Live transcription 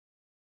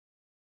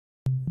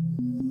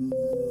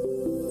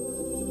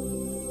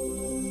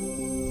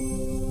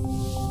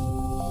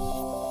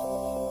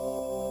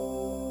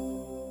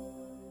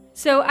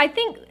So I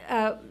think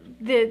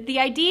the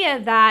idea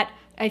that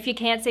if you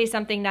can't say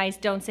something nice,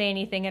 don't say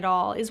anything at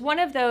all is one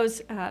of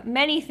those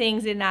many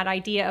things in that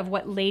idea of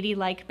what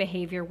ladylike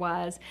behavior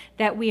was,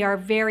 that we are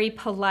very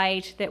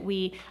polite, that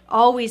we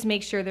always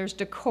make sure there's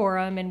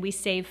decorum and we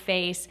save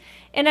face.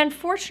 And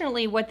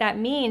unfortunately, what that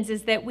means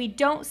is that we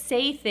don't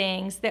say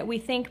things that we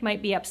think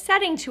might be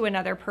upsetting to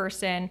another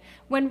person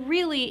when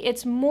really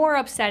it's more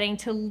upsetting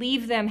to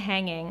leave them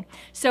hanging.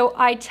 So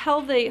I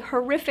tell the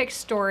horrific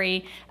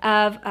story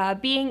of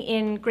being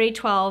in grade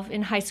 12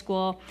 in high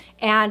school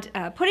and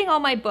putting all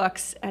my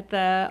books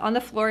on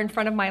the floor in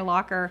front of my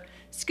locker,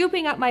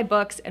 scooping up my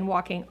books and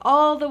walking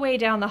all the way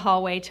down the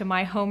hallway to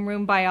my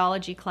homeroom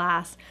biology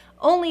class,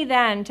 only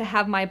then to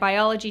have my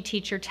biology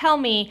teacher tell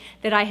me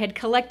that I had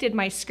collected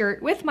my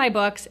skirt with my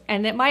books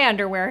and that my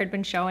underwear had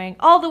been showing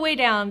all the way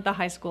down the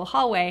high school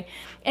hallway.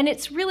 And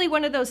it's really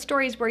one of those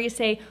stories where you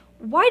say,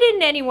 why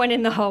didn't anyone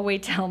in the hallway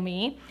tell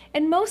me?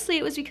 And mostly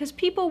it was because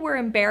people were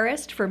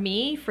embarrassed for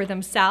me, for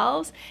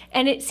themselves,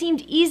 and it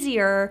seemed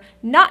easier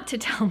not to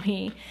tell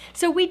me.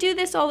 So we do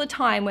this all the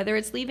time, whether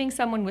it's leaving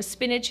someone with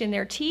spinach in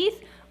their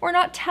teeth or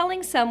not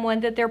telling someone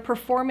that their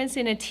performance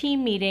in a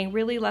team meeting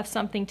really left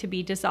something to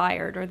be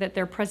desired, or that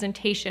their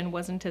presentation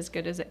wasn't as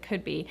good as it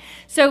could be.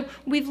 So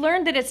we've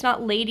learned that it's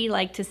not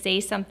ladylike to say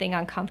something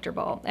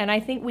uncomfortable, and I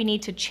think we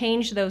need to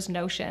change those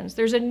notions.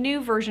 There's a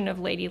new version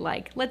of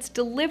ladylike. Let's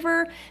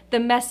deliver the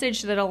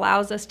message that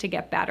allows us to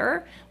get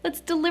better. Let's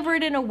deliver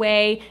it in a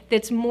way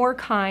that's more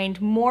kind,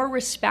 more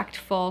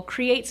respectful,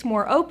 creates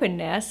more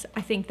openness.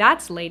 I think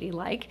that's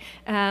ladylike,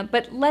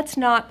 but let's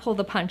not pull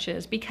the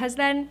punches, because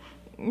then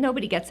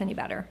nobody gets any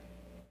better.